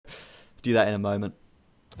do that in a moment.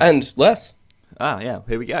 And less. Ah, yeah,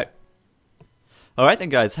 here we go. Alright then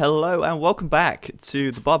guys, hello and welcome back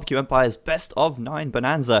to the BBQEmpires Best of 9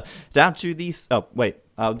 Bonanza. Down to the... oh, wait,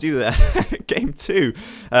 I'll do that. Game 2.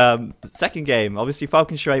 Second game, obviously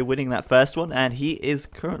Falcon Stray winning that first one, and he is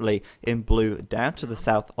currently in blue down to the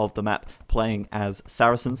south of the map, playing as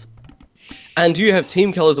Saracens. And do you have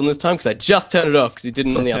team colors on this time? Because I just turned it off because you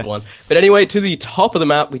didn't on the other one. But anyway, to the top of the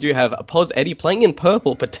map, we do have Edie playing in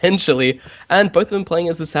purple, potentially, and both of them playing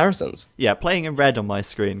as the Saracens. Yeah, playing in red on my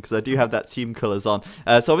screen, because I do have that team colors on.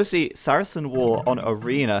 So obviously, Saracen War on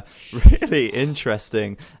Arena, really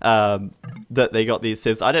interesting that they got these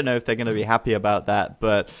civs. I don't know if they're going to be happy about that,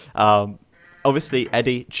 but... obviously,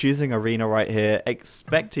 Edie choosing Arena right here,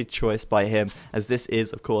 expected choice by him, as this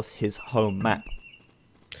is, of course, his home map.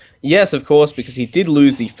 Yes, of course, because he did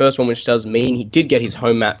lose the first one, which does mean he did get his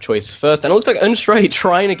home map choice first. And it looks like Unstray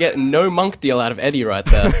trying to get no monk deal out of Edie right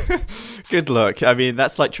there. Good luck. I mean,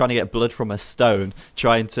 that's like trying to get blood from a stone,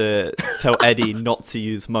 trying to tell Edie not to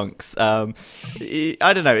use monks. I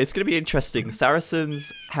don't know. It's going to be interesting.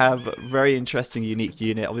 Saracens have a very interesting, unique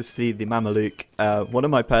unit. Obviously, the Mameluke, one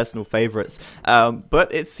of my personal favorites.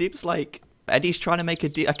 But it seems like Eddie's trying to make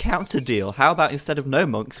a counter deal. How about instead of no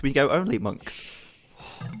monks, we go only monks?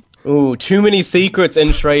 Ooh, too many secrets,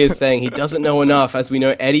 Enstray is saying. He doesn't know enough. As we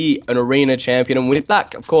know, Edie, an arena champion, and with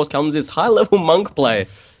that, of course, comes his high-level monk play.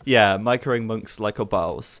 Yeah, microing monks like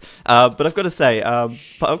obols. But I've got to say,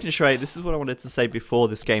 for Oakenshay, this is what I wanted to say before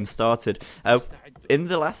this game started. In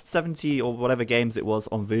the last 70 or whatever games it was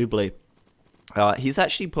on Voobly, he's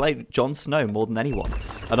actually played Jon Snow more than anyone,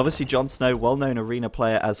 and obviously Jon Snow, well-known arena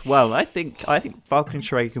player as well. And I think Falcon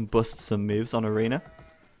Stray can bust some moves on arena.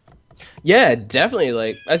 Yeah, definitely.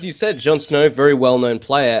 Like as you said, Jon Snow, very well-known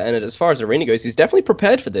player, and as far as arena goes, he's definitely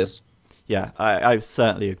prepared for this. Yeah, I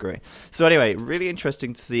certainly agree. So anyway, really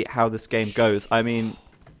interesting to see how this game goes. I mean,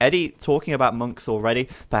 Edie talking about monks already.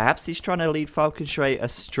 Perhaps he's trying to lead Falcon Stray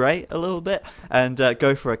astray a little bit and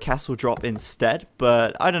go for a castle drop instead.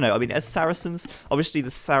 But I don't know. I mean, as Saracens, obviously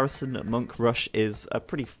the Saracen monk rush is a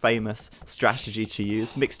pretty famous strategy to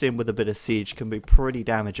use. Mixed in with a bit of siege can be pretty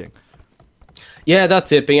damaging. Yeah,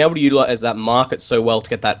 that's it. Being able to utilize that market so well to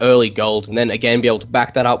get that early gold, and then again be able to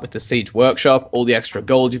back that up with the Siege Workshop, all the extra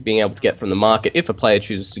gold you're being able to get from the market, if a player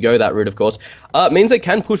chooses to go that route, of course, means they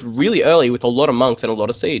can push really early with a lot of monks and a lot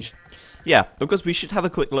of siege. Yeah, of course, we should have a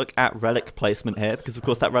quick look at relic placement here, because of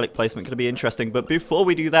course that relic placement could be interesting. But before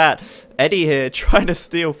we do that, Edie here trying to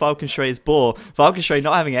steal Falcon Stray's boar. Falcon Stray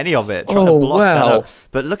not having any of it, trying to block that up.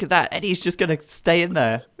 But look at that, Eddie's just going to stay in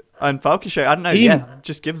there. And Falcon Stray, I don't know,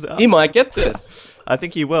 just gives it up. He might get this. I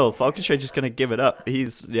think he will. Falcon Stray just going to give it up.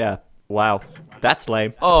 Yeah, wow. That's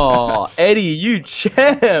lame. Oh, Edie, you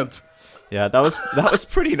champ. Yeah, that was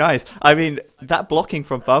pretty nice. I mean, that blocking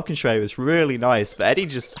from Falcon Stray was really nice, but Edie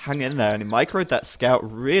just hung in there and he microed that scout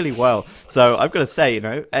really well. So I've got to say, you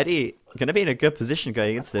know, Edie going to be in a good position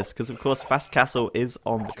going into this because, of course, Fast Castle is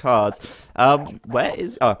on the cards. Where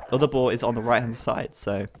is... oh, other boar is on the right-hand side,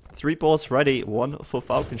 so 3 boars ready, 1 for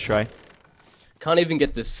Falcon Stray. Can't even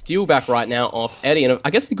get the steal back right now off Edie. And I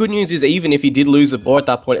guess the good news is even if he did lose the boar at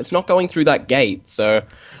that point, it's not going through that gate. So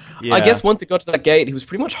yeah. I guess once it got to that gate, he was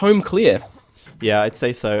pretty much home clear. Yeah, I'd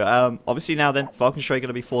say so. Obviously now then, Falcon Stray going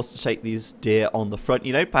to be forced to take these deer on the front.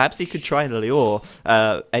 You know, perhaps he could try and lure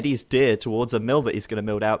Eddie's deer towards a mill that he's going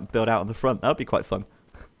to build out on the front. That would be quite fun.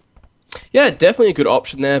 Yeah, definitely a good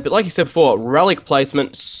option there. But like you said before, relic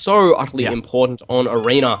placement, so utterly important on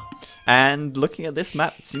Arena. And looking at this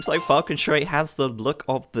map, it seems like Falcon Stray has the look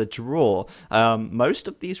of the draw. Most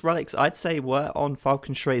of these relics, I'd say, were on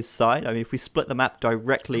Falcon Stray's side. I mean, if we split the map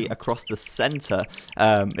directly across the center,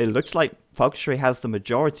 it looks like Falcon Stray has the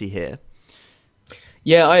majority here.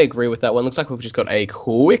 Yeah, I agree with that one. Looks like we've just got a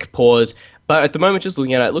quick pause. But at the moment, just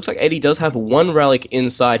looking at it, it looks like Edie does have 1 relic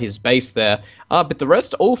inside his base there. But the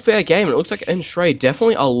rest, all fair game. And it looks like Stray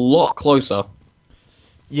definitely a lot closer.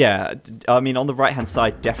 Yeah, I mean, on the right-hand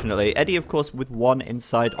side, definitely. Edie, of course, with 1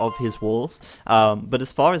 inside of his walls. But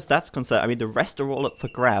as far as that's concerned, I mean, the rest are all up for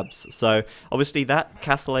grabs. So, obviously, that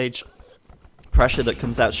Castle Age pressure that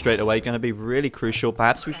comes out straight away going to be really crucial.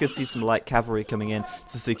 Perhaps we could see some light cavalry coming in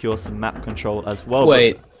to secure some map control as well.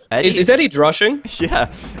 Wait, is Edie drushing? Yeah,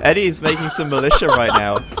 Edie is making some militia right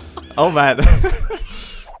now. Oh, man.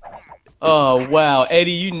 Oh, wow.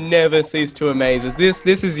 Edie, you never cease to amaze us.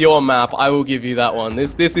 This is your map. I will give you that one.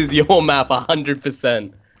 This is your map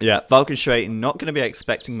 100%. Yeah, Falcon Strait not going to be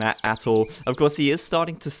expecting that at all. Of course, he is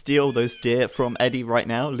starting to steal those deer from Eddie right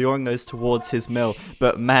now, luring those towards his mill.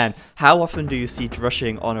 But man, how often do you see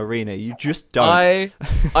drushing on Arena? You just don't.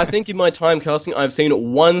 I think in my time casting, I've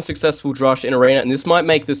seen one successful drush in Arena, and this might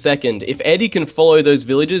make the second. If Eddie can follow those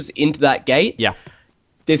villagers into that gate, Yeah.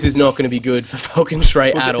 this is not going to be good for Falcon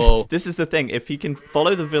Strait at all. This is the thing. If he can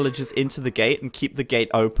follow the villagers into the gate and keep the gate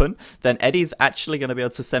open, then Eddie's actually going to be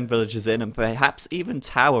able to send villagers in and perhaps even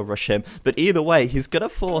tower rush him. But either way, he's going to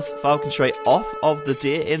force Falcon Strait off of the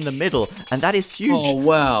deer in the middle. And that is huge. Oh,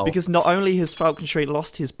 wow. Because not only has Falcon Strait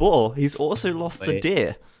lost his boar, he's also lost the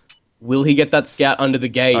deer. Will he get that scout under the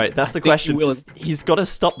gate? All right, that's the question. He's got to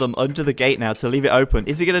stop them under the gate now to leave it open.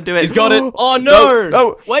 Is he going to do it? He's got it. Oh, no.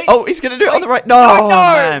 No. Wait. Oh, he's going to do it on the right. No, No.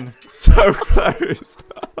 man. So close.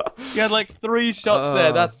 He had like 3 shots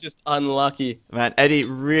there. That's just unlucky. Man, Eddie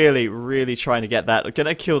really, really trying to get that.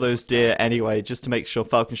 Gonna kill those deer anyway, just to make sure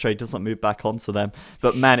Falcon Strait doesn't move back onto them.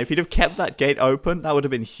 But man, if he'd have kept that gate open, that would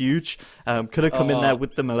have been huge. Could have come in there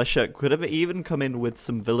with the militia. Could have even come in with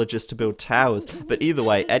some villagers to build towers. But either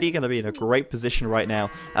way, Eddie gonna be in a great position right now,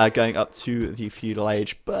 going up to the feudal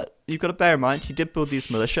age. But you've got to bear in mind, he did build these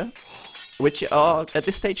militia, which are at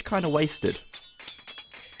this stage kind of wasted.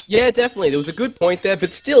 Yeah, definitely. There was a good point there,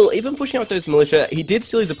 but still, even pushing out those militia, he did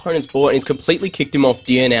steal his opponent's boar, and he's completely kicked him off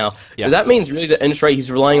deer now. Yeah. So that means really that Strait,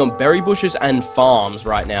 he's relying on berry bushes and farms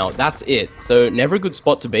right now. That's it. So never a good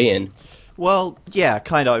spot to be in. Well, yeah,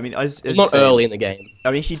 kind of. I mean, as Not early in the game.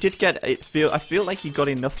 I mean, he did get it. I feel like he got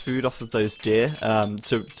enough food off of those deer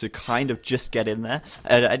to kind of just get in there.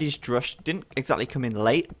 Eddie's drush didn't exactly come in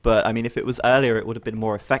late, but I mean, if it was earlier, it would have been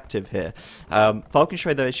more effective here. Falcon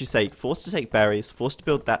Strait, though, as you say, forced to take berries, forced to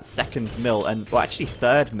build that second mill, and well, actually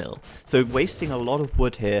third mill. So wasting a lot of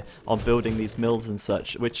wood here on building these mills and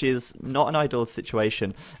such, which is not an ideal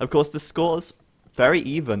situation. Of course, the scores very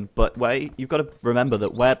even, but where you've got to remember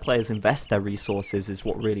that where players invest their resources is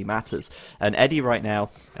what really matters. And Eddie right now,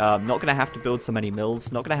 not going to have to build so many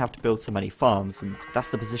mills, not going to have to build so many farms, and that's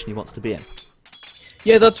the position he wants to be in.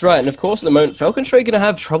 Yeah, that's right. And of course, at the moment, Falcon Strait going to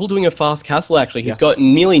have trouble doing a fast castle, actually. He's got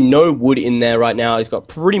nearly no wood in there right now. He's got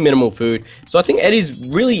pretty minimal food. So I think Eddie's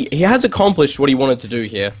really, he has accomplished what he wanted to do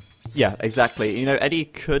here. Yeah, exactly. You know, Eddie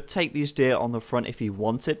could take these deer on the front if he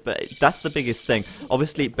wanted, but that's the biggest thing.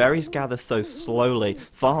 Obviously, berries gather so slowly.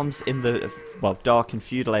 Farms in the, well, Dark and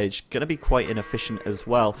Feudal Age going to be quite inefficient as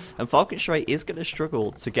well. And Falcon Strait is going to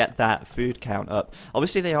struggle to get that food count up.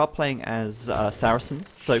 Obviously, they are playing as Saracens,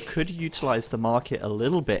 so could utilize the market a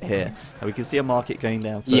little bit here. And we can see a market going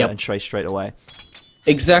down for Strait straight away.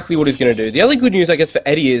 Exactly what he's going to do. The other good news, I guess, for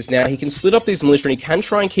Eddie is now he can split up these militia and he can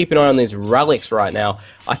try and keep an eye on these relics right now.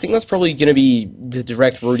 I think that's probably going to be the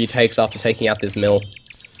direct route he takes after taking out this mill.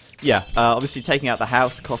 Yeah, obviously taking out the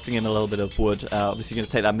house, costing him a little bit of wood, obviously going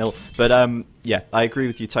to take that mill. But yeah, I agree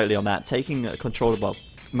with you totally on that. Taking control of, well,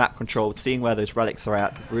 map control, seeing where those relics are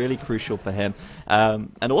at, really crucial for him.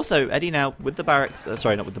 And also, Eddie now, with the barracks,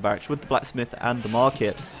 sorry, not with the barracks, with the blacksmith and the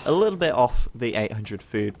market, a little bit off the 800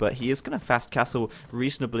 food, but he is going to fast castle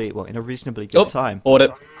reasonably, well, in a reasonably good time. Bought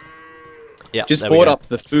it. Yeah, just bought up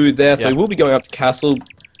the food there, so he will be going up to castle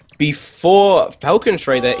before Falcon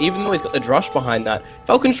Strait there, even though he's got the drush behind that.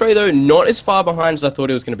 Falcon Strait, though, not as far behind as I thought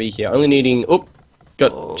he was going to be here, only needing,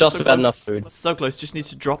 got just about enough food. So close, just needs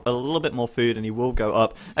to drop a little bit more food and he will go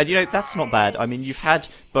up. And you know, that's not bad. I mean, you've had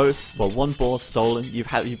both, well, one boar stolen,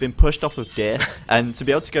 you've been pushed off of deer, and to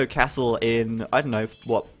be able to go castle in, I don't know,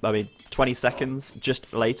 what, I mean, 20 seconds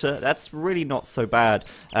just later, that's really not so bad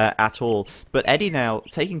at all. But Eddie now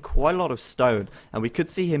taking quite a lot of stone, and we could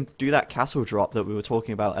see him do that castle drop that we were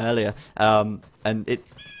talking about earlier. And it,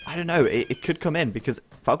 I don't know, it could come in because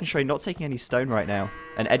Falcon Strait not taking any stone right now,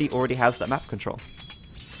 and Eddie already has that map control.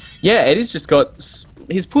 Yeah, Eddie's just got,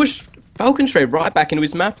 he's pushed Falcon Strait right back into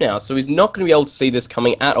his map now, so he's not going to be able to see this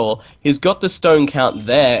coming at all. He's got the stone count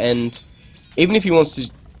there, and even if he wants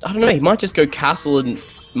to, I don't know, he might just go castle, and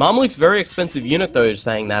Marmalik's very expensive unit though,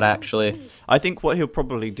 saying that actually. I think what he'll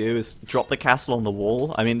probably do is drop the castle on the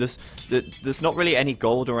wall. I mean, there's not really any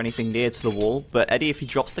gold or anything near to the wall, but Eddie, if he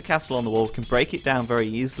drops the castle on the wall, can break it down very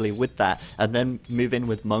easily with that, and then move in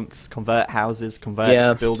with monks, convert houses,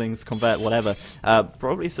 convert buildings, convert whatever.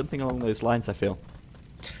 Probably something along those lines, I feel.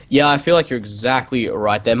 Yeah, I feel like you're exactly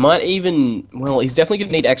right. There might even, well, he's definitely going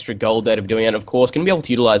to need extra gold there to be doing it, and of course, going to be able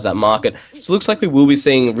to utilize that market. So it looks like we will be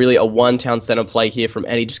seeing really a one-town center play here from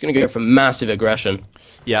Eddie, just going to go for massive aggression.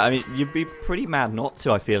 Yeah, I mean, you'd be pretty mad not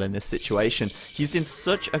to, I feel, in this situation. He's in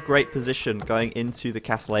such a great position going into the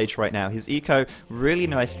Castle Age right now. His eco really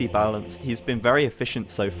nicely balanced. He's been very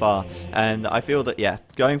efficient so far, and I feel that, yeah,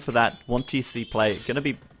 going for that 1 TC play, going to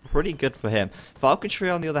be pretty good for him. Falconry,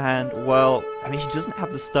 on the other hand, well, I mean, he doesn't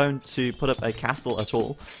have the stone to put up a castle at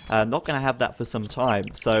all. Not going to have that for some time.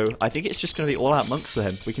 So I think it's just going to be all-out monks for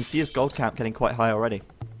him. We can see his gold count getting quite high already.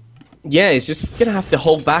 Yeah, he's just going to have to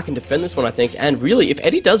hold back and defend this one, I think. And really, if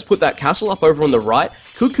Eddie does put that castle up over on the right,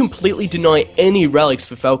 could completely deny any relics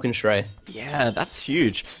for Falconstray. Yeah, that's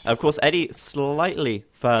huge. Of course, Eddie slightly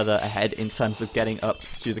further ahead in terms of getting up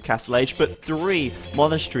to the castle age, but 3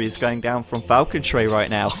 monasteries going down from Falconstray right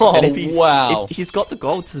now. Oh, and if wow. If he's got the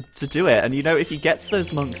gold to do it, and you know, if he gets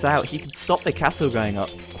those monks out, he can stop the castle going up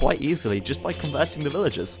quite easily just by converting the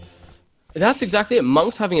villagers. That's exactly it.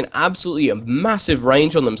 Monks having an absolutely massive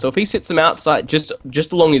range on them. So if he sits them outside, just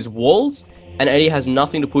along his walls, and Eddie has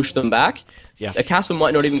nothing to push them back, yeah, a castle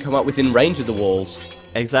might not even come up within range of the walls.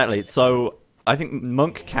 Exactly. So I think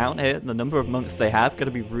monk count here, the number of monks they have, going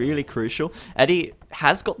to be really crucial. Eddie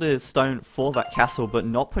has got the stone for that castle, but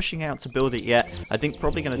not pushing out to build it yet. I think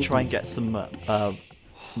probably going to try and get some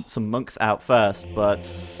monks out first, but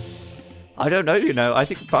I don't know. You know, I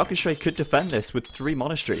think Falconstray could defend this with 3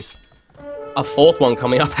 monasteries. A 4th one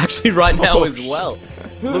coming up actually right now as well.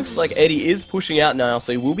 Looks like Eddie is pushing out now,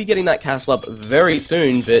 so he will be getting that castle up very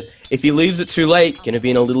soon, but if he leaves it too late, going to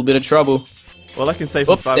be in a little bit of trouble. All I can say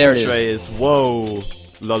for Falconstray is, whoa,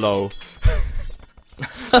 lolo.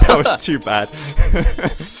 That was too bad.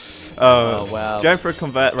 Oh, wow. Going for a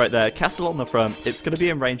convert right there. Castle on the front. It's going to be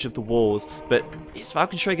in range of the walls, but is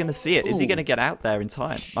Falconstray going to see it? Is he going to get out there in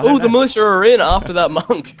time? Oh, the militia are in after that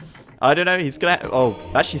monk. I don't know, he's gonna... Oh,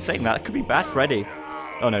 actually saying that, it could be bad for Eddie.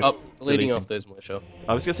 Oh no. Oh, leading off those militia.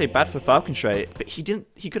 I was gonna say bad for Falconstray, but he didn't...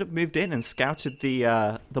 He could have moved in and scouted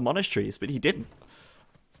the monasteries, but he didn't.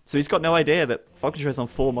 So he's got no idea that Falconstray's on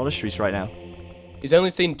 4 monasteries right now. He's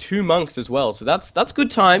only seen 2 monks as well, so that's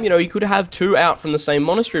good time. You know, he could have 2 out from the same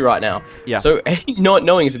monastery right now. Yeah. So Eddie, not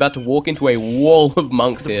knowing, he's about to walk into a wall of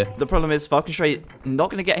monks here. The problem is Falconstray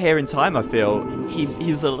not going to get here in time, I feel.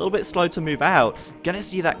 He's a little bit slow to move out. Gonna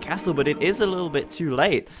see that castle, but it is a little bit too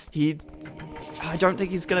late. I don't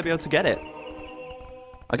think he's going to be able to get it.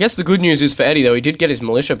 I guess the good news is for Eddie, though, he did get his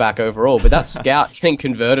militia back overall, but that scout getting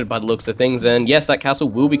converted by the looks of things, and yes, that castle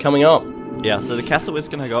will be coming up. Yeah, so the castle is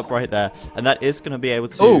going to go up right there, and that is going to be able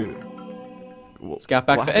to... Oh! Scout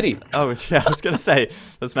back for Eddie. Oh, yeah, I was going to say,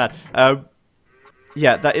 that's mad.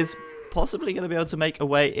 Yeah, that is possibly going to be able to make a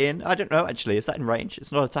way in. I don't know, actually. Is that in range?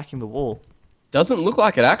 It's not attacking the wall. Doesn't look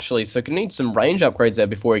like it, actually, so gonna need some range upgrades there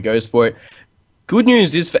before he goes for it. Good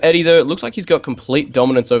news is for Eddie, though, it looks like he's got complete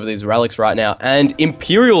dominance over these relics right now, and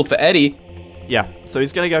Imperial for Eddie. Yeah, so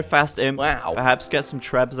he's going to go fast in, wow. Perhaps get some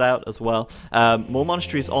trebs out as well. More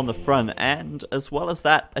monasteries on the front, and as well as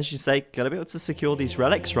that, as you say, going to be able to secure these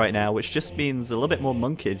relics right now, which just means a little bit more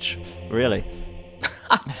monkage, really.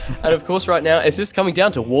 And of course, right now, it's just coming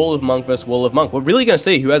down to wall of monk versus wall of monk. We're really going to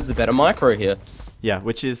see who has the better micro here. Yeah,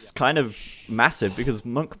 which is kind of massive because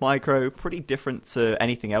monk micro pretty different to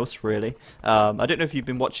anything else really. I don't know if you've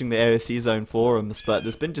been watching the AOC Zone forums, but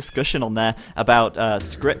there's been discussion on there about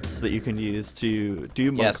scripts that you can use to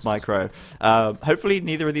do monk micro. Hopefully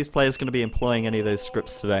neither of these players are going to be employing any of those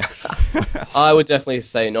scripts today. I would definitely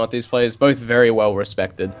say not. These players both very well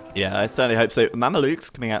respected. Yeah, I certainly hope so.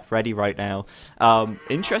 Mameluke's coming out for Eddie right now.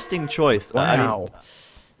 Interesting choice. Wow. I mean,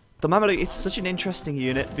 the Mameluke, it's such an interesting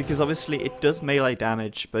unit because obviously it does melee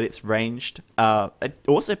damage, but it's ranged. It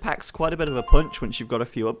also packs quite a bit of a punch once you've got a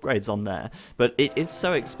few upgrades on there, but it is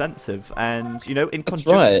so expensive, and you know, in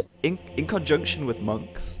conjunction with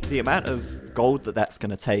monks, the amount of gold that's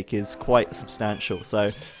going to take is quite substantial.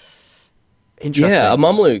 So interesting. Yeah, a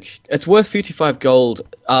Mameluke, it's worth 55 gold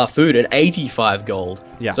food and 85 gold.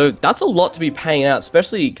 Yeah. So that's a lot to be paying out,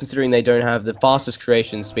 especially considering they don't have the fastest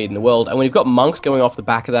creation speed in the world. And when you've got monks going off the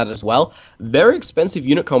back of that as well, very expensive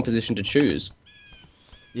unit composition to choose.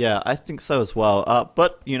 Yeah, I think so as well.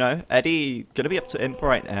 But, you know, Eddie going to be up to imp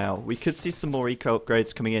right now. We could see some more eco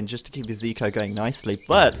upgrades coming in just to keep his eco going nicely.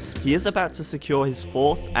 But he is about to secure his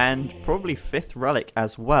 4th and probably 5th relic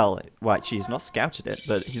as well. Well, actually, he's not scouted it,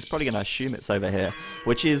 but he's probably going to assume it's over here,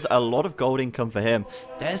 which is a lot of gold income for him.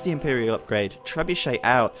 There's the Imperial upgrade. Trebuchet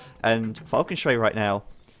out, and Falconstray right now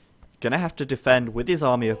going to have to defend with his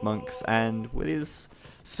army of monks and with his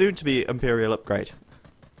soon-to-be Imperial upgrade.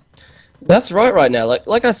 That's right now.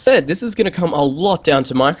 Like I said, this is going to come a lot down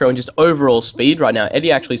to micro and just overall speed right now.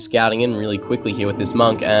 Eddie actually scouting in really quickly here with this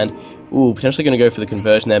monk, and potentially going to go for the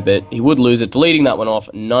conversion there, but he would lose it, deleting that one off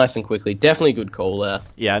nice and quickly. Definitely a good call there.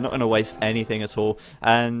 Yeah, not going to waste anything at all.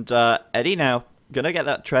 And Eddie now gonna get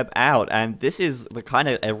that Treb out, and this is the kind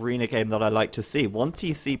of arena game that I like to see. 1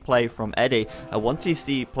 TC play from Eddie, a 1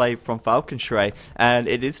 TC play from Falconstray, and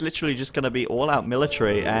it is literally just gonna be all-out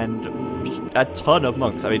military and a ton of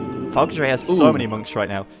monks. I mean, Falconstray has so many monks right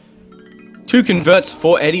now. 2 converts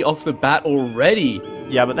for Eddie off the bat already.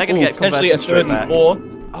 Yeah, but they're gonna get potentially converted a 3rd and straight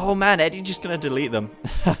 4th. Oh man, Eddie's just gonna delete them.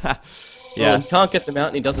 Yeah, well, he can't get them out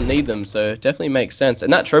and he doesn't need them, so it definitely makes sense.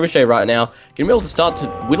 And that Trebuchet right now can be able to start to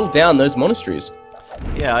whittle down those monasteries.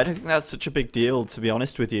 Yeah, I don't think that's such a big deal, to be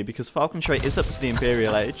honest with you, because Falconstray is up to the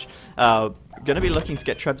Imperial Age. Going to be looking to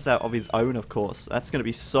get Trebs out of his own, of course. That's going to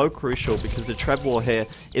be so crucial, because the Treb war here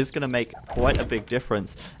is going to make quite a big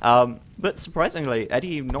difference. But surprisingly,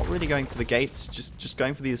 Eddie not really going for the gates, just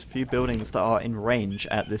going for these few buildings that are in range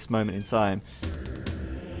at this moment in time.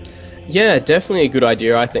 Yeah, definitely a good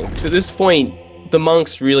idea, I think. Because at this point, the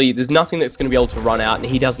monks really, there's nothing that's going to be able to run out, and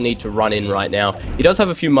he doesn't need to run in right now. He does have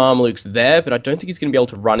a few Mamelukes there, but I don't think he's going to be able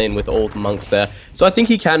to run in with all the monks there. So I think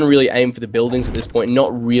he can really aim for the buildings at this point, and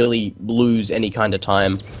not really lose any kind of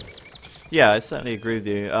time. Yeah, I certainly agree with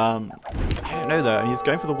you. I don't know though, he's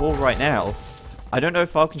going for the wall right now. I don't know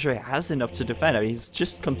if Falconstray has enough to defend. I mean, he's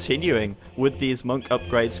just continuing with these monk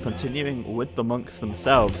upgrades, continuing with the monks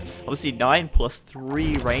themselves. Obviously,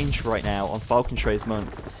 9+3 range right now on Falconstray's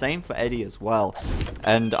monks. Same for Eddie as well.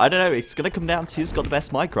 And I don't know, it's going to come down to who's got the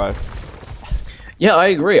best micro. Yeah, I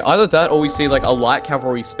agree. Either that or we see like a light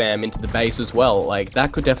cavalry spam into the base as well. Like,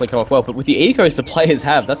 that could definitely come off well. But with the ecos the players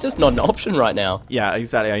have, that's just not an option right now. Yeah,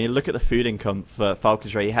 exactly. I mean, look at the food income for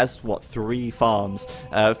Falconstray. He has, what, 3 farms?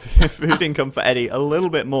 Food income for Eddie, a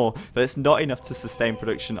little bit more, but it's not enough to sustain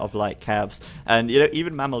production of light cavs. And, you know,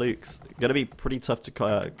 even Mamelukes, going to be pretty tough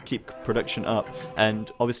to keep production up,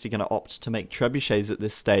 and obviously going to opt to make trebuchets at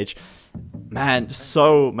this stage. Man,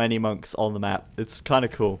 so many monks on the map. It's kind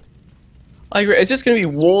of cool. I agree. It's just going to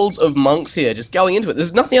be walls of monks here, just going into it.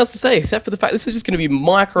 There's nothing else to say except for the fact this is just going to be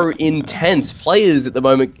micro-intense players at the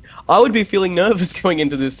moment. I would be feeling nervous going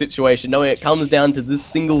into this situation, knowing it comes down to this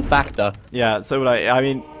single factor. Yeah, so would I. I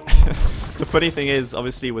mean, the funny thing is,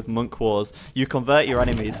 obviously, with Monk Wars, you convert your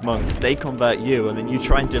enemies monks, they convert you, and then you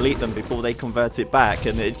try and delete them before they convert it back,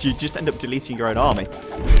 and you just end up deleting your own army.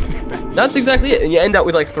 That's exactly it, and you end up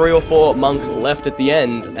with like 3 or 4 monks left at the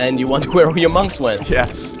end, and you wonder where all your monks went.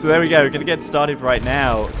 Yeah, so there we go, we're going to get started right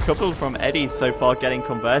now. A couple from Eddie so far getting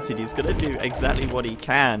converted. He's going to do exactly what he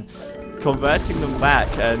can, converting them back,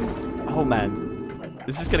 and oh man,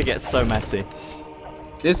 this is going to get so messy.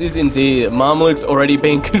 This is indeed Mamelukes already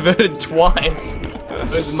being converted twice.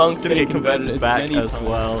 Those monks getting converted back many as times.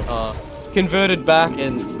 well. Converted back,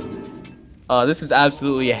 and this is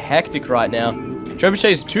absolutely hectic right now.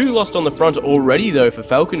 Trebuchet's 2 lost on the front already though for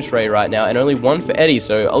Falconstray right now, and only 1 for Eddie,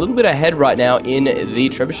 so a little bit ahead right now in the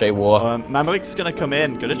Trebuchet war. Mameluk's going to come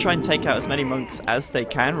in, going to try and take out as many monks as they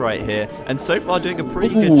can right here, and so far doing a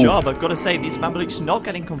pretty good job. I've got to say, these Mamelukes not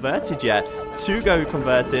getting converted yet. 2 go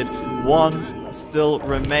converted, 1 still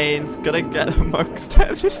remains. Gonna get the monks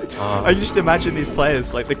there. I just imagine these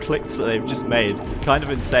players, like the clicks that they've just made, kind of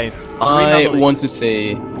insane. I want to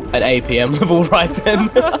see an APM level right then.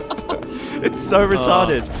 It's so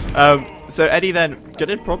retarded. So Eddie then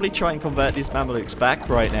gonna probably try and convert these Mamelukes back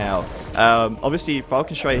right now. Obviously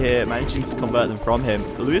Falconstray here managing to convert them from him,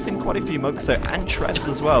 losing quite a few monks though, and Trebs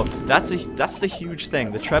as well. That's the huge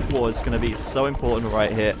thing. The Treb war is going to be so important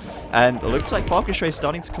right here, and it looks like Falconstray is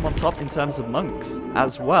starting to come on top in terms of monks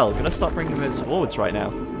as well. Gonna start bringing those forwards right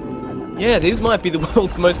now. Yeah, these might be the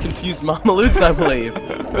world's most confused Mamelukes, I believe.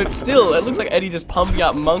 But still, it looks like Eddie just pumping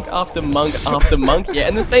out monk after monk after monk here.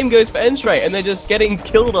 And the same goes for Entray, and they're just getting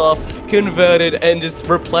killed off, converted, and just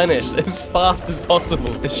replenished as fast as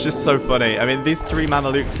possible. It's just so funny. I mean, these 3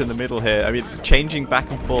 Mamelukes in the middle here, I mean, changing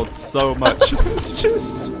back and forth so much. It's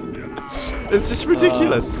just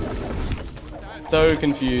ridiculous. So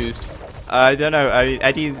confused. I don't know. I mean,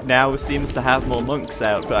 Eddie now seems to have more monks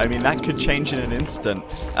out, but I mean, that could change in an instant.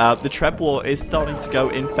 The Treb war is starting to go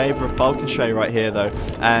in favor of Falconstray right here, though,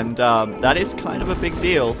 and that is kind of a big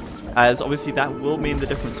deal, as obviously that will mean the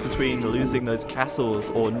difference between losing those castles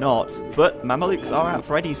or not. But Mamelukes are out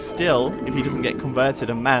for Eddie still if he doesn't get converted,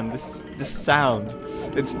 and man, this sound,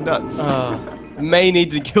 it's nuts. May need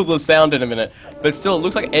to kill the sound in a minute, but still, it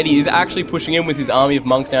looks like Eddie is actually pushing in with his army of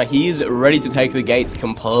monks now. He is ready to take the gates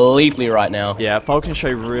completely right now. Yeah,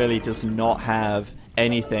 Falconstray really does not have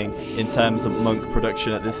anything in terms of monk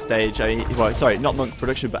production at this stage. I mean, well, sorry, not monk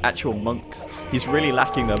production, but actual monks. He's really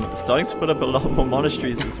lacking them. Starting to put up a lot more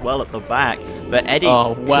monasteries as well at the back, but Eddie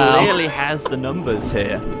clearly has the numbers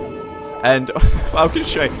here. And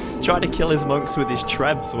Falconstray trying to kill his monks with his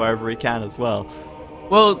trebs wherever he can as well.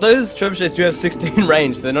 Well, those trebuchets do have 16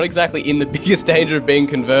 range, so they're not exactly in the biggest danger of being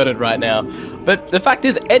converted right now. But the fact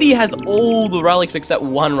is, Eddie has all the relics except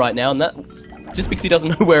one right now, and that's just because he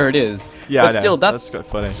doesn't know where it is. Yeah, but still, that's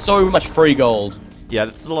so much free gold. Yeah,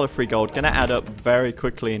 that's a lot of free gold. Gonna add up very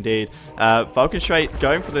quickly indeed. Falcon Straight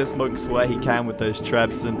going for those monks where he can with those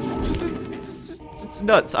trebs, and it's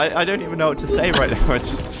nuts. I don't even know what to say right now. It's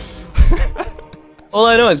just... All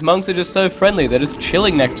I know is monks are just so friendly. They're just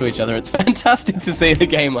chilling next to each other. It's fantastic to see in a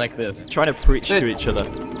game like this. Trying to preach to each other.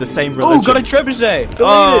 The same religion. Oh, got a trebuchet! Delete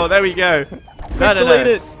oh, it. there we go. No, Delete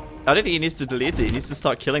it. I don't think he needs to delete it. He needs to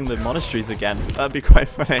start killing the monasteries again. That'd be quite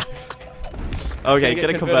funny. Okay,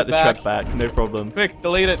 gotta convert the treb back. No problem. Quick,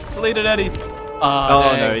 delete it. Delete it, Eddie.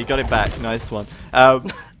 Oh, no, he got it back. Nice one.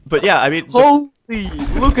 But yeah, I mean... Holy!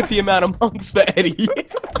 Look at the amount of monks for Eddie.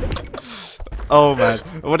 Oh man,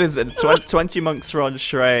 what is it? 20 monks for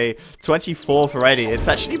Shrey, 24 for Eddie. It's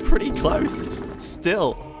actually pretty close.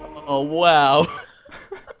 Still. Oh wow.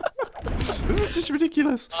 This is just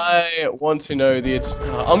ridiculous. I want to know the...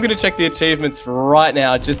 I'm going to check the achievements right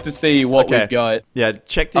now just to see what we've got. Yeah,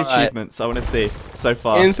 check the achievements. I want to see so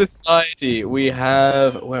far. In society, we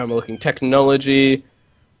have... Where am I looking? Technology.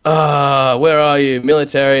 Where are you?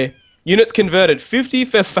 Military. Units converted, 50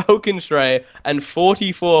 for Falcon Shrey and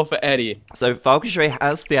 44 for Eddie. So Falcon Shrey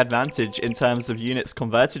has the advantage in terms of units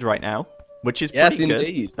converted right now, which is pretty good. Yes,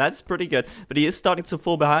 indeed. That's pretty good. But he is starting to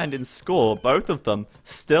fall behind in score, both of them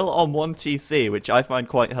still on 1 TC, which I find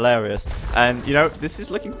quite hilarious. And, you know, this is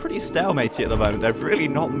looking pretty stalematey at the moment. They've really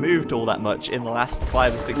not moved all that much in the last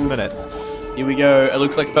 5 or 6 minutes. Here we go. It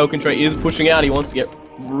looks like Falcon Shrey is pushing out. He wants to get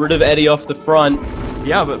rid of Eddie off the front.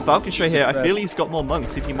 Yeah, but Falcon Shrey here, I feel he's got more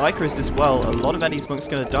monks. If he micros this well, a lot of Eddie's monks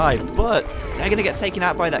are going to die, but they're going to get taken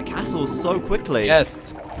out by that castle so quickly.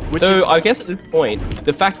 Yes. So I guess at this point,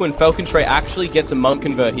 the fact when Falcon Shrey actually gets a monk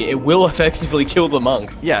convert here, it will effectively kill the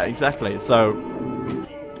monk. Yeah, exactly. So,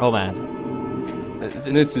 oh man,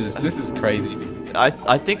 this is crazy. I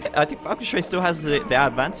think Falcon Shrey still has the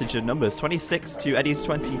advantage in numbers, 26 to Eddie's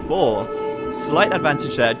 24. Slight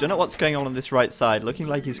advantage there. Don't know what's going on this right side. Looking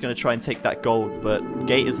like he's going to try and take that gold, but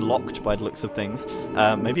gate is locked by the looks of things.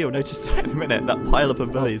 Maybe you'll notice that in a minute, that pile up of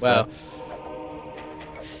villies there.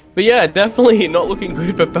 But yeah, definitely not looking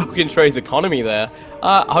good for Falcon Shrey's economy there.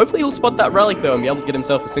 Hopefully he'll spot that relic though and be able to get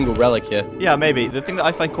himself a single relic here. Yeah, maybe. The thing that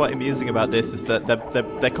I find quite amusing about this is that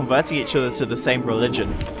they're converting each other to the same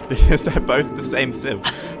religion because they're both the same civ.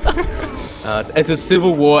 It's a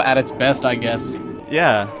civil war at its best, I guess.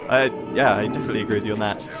 Yeah, I definitely agree with you on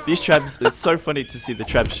that. These trebs, it's so funny to see the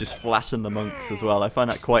trebs just flatten the monks as well. I find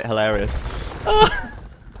that quite hilarious.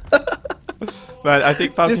 But I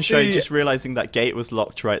think Falcon Shrey just realizing that gate was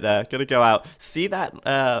locked right there. Gonna go out. See that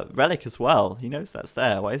relic as well. He knows that's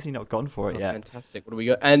there. Why has he not gone for it yet? Fantastic. What do we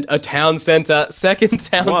got? And a town center. Second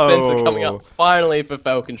town center coming up finally for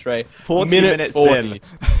Falcon Shrey. 40 minutes 40. In.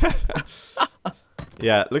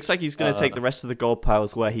 Yeah, looks like he's going to take the rest of the gold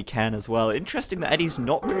piles where he can as well. Interesting that Eddie's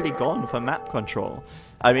not really gone for map control.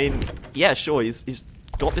 I mean, yeah, sure, he's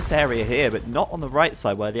got this area here, but not on the right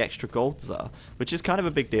side where the extra golds are, which is kind of a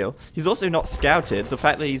big deal. He's also not scouted the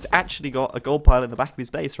fact that he's actually got a gold pile in the back of his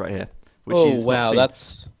base right here. Which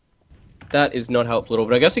that is not helpful at all.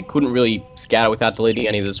 But I guess he couldn't really scout it without deleting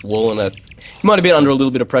any of this wall, and he might have been under a little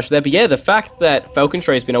bit of pressure there. But yeah, the fact that Falcon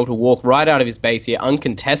Shrey has been able to walk right out of his base here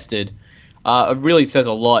uncontested, it really says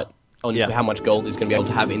a lot on how much gold he's going to be able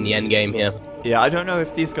to have in the end game here. Yeah, I don't know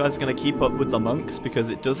if these guys are going to keep up with the monks because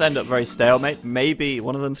it does end up very stalemate. Maybe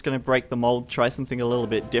one of them's going to break the mold, try something a little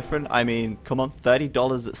bit different. I mean, come on,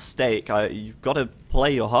 $30 at stake. You've got to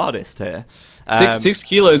play your hardest here. 6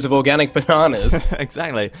 kilos of organic bananas.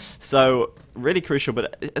 Exactly. So, really crucial,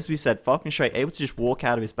 but as we said, Falcon Shrey able to just walk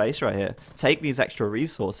out of his base right here, take these extra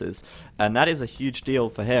resources, and that is a huge deal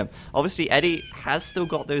for him. Obviously, Eddie has still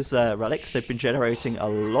got those relics. They've been generating a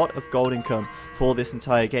lot of gold income for this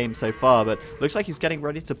entire game so far, but looks like he's getting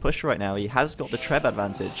ready to push right now. He has got the treb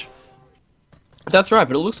advantage. That's right,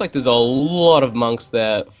 but it looks like there's a lot of monks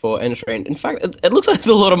there for Shrey. In fact, it looks like there's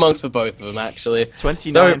a lot of monks for both of them, actually.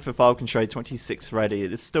 29 for Falcon Shrey, 26 for Eddie.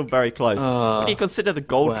 It is still very close. When you consider the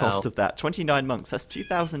gold cost of that, 29 monks, that's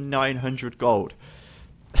 2,900 gold.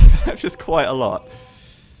 Which is quite a lot.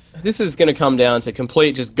 This is going to come down to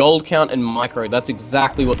complete just gold count and micro. That's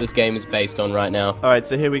exactly what this game is based on right now. Alright,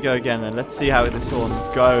 so here we go again then. Let's see how this one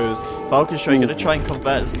goes. Falcon Shrey going to try and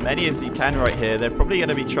convert as many as he can right here. They're probably going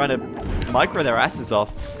to be trying to micro their asses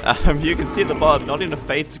off. You can see at the bottom, not enough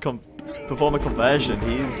fade to perform a conversion.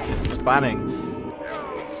 He's just spamming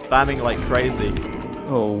like crazy.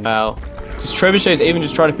 Oh, wow. Just Trebuchet's even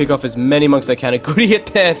just trying to pick off as many monks as they can. A good hit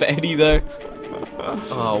there for Eddie, though.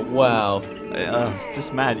 Oh, wow. It's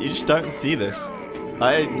just mad. You just don't see this.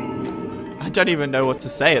 I don't even know what to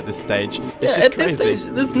say at this stage. It's just at crazy. this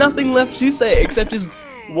stage, there's nothing left to say except just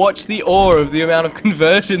watch the awe of the amount of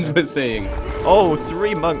conversions we're seeing. Oh,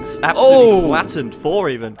 3 monks absolutely flattened, 4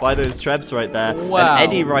 even, by those trebs right there. Wow. And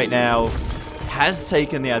Eddie right now has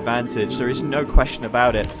taken the advantage. There is no question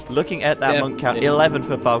about it. Looking at that monk count, 11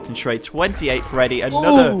 for Falcon Stray, 28 for Eddie.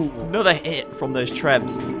 Another hit from those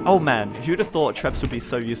trebs. Oh man, who'd have thought trebs would be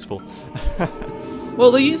so useful? Well,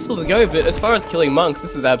 they're useful to go, but as far as killing monks,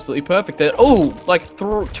 this is absolutely perfect. Like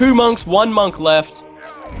 2 monks, 1 monk left.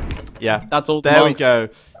 Yeah, that's all. There we go.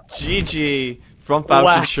 GG from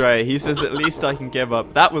Falcon Stray. He says, at least I can give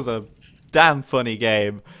up. That was a damn funny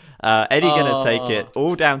game. Eddie gonna take it.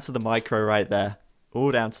 All down to the micro right there.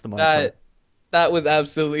 All down to the micro. That was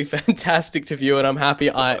absolutely fantastic to view, and I'm happy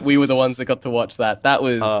we were the ones that got to watch that. That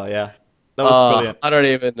was... Oh, yeah. That was brilliant. I don't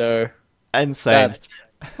even know. Insane.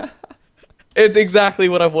 It's exactly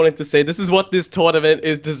what I've wanted to say. This is what this tournament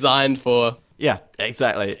is designed for. Yeah,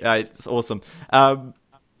 exactly. It's awesome.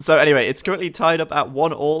 So anyway, it's currently tied up at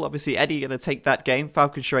 1-1. Obviously, Eddie going to take that game.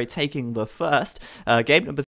 Falcon Stray taking the first. Game number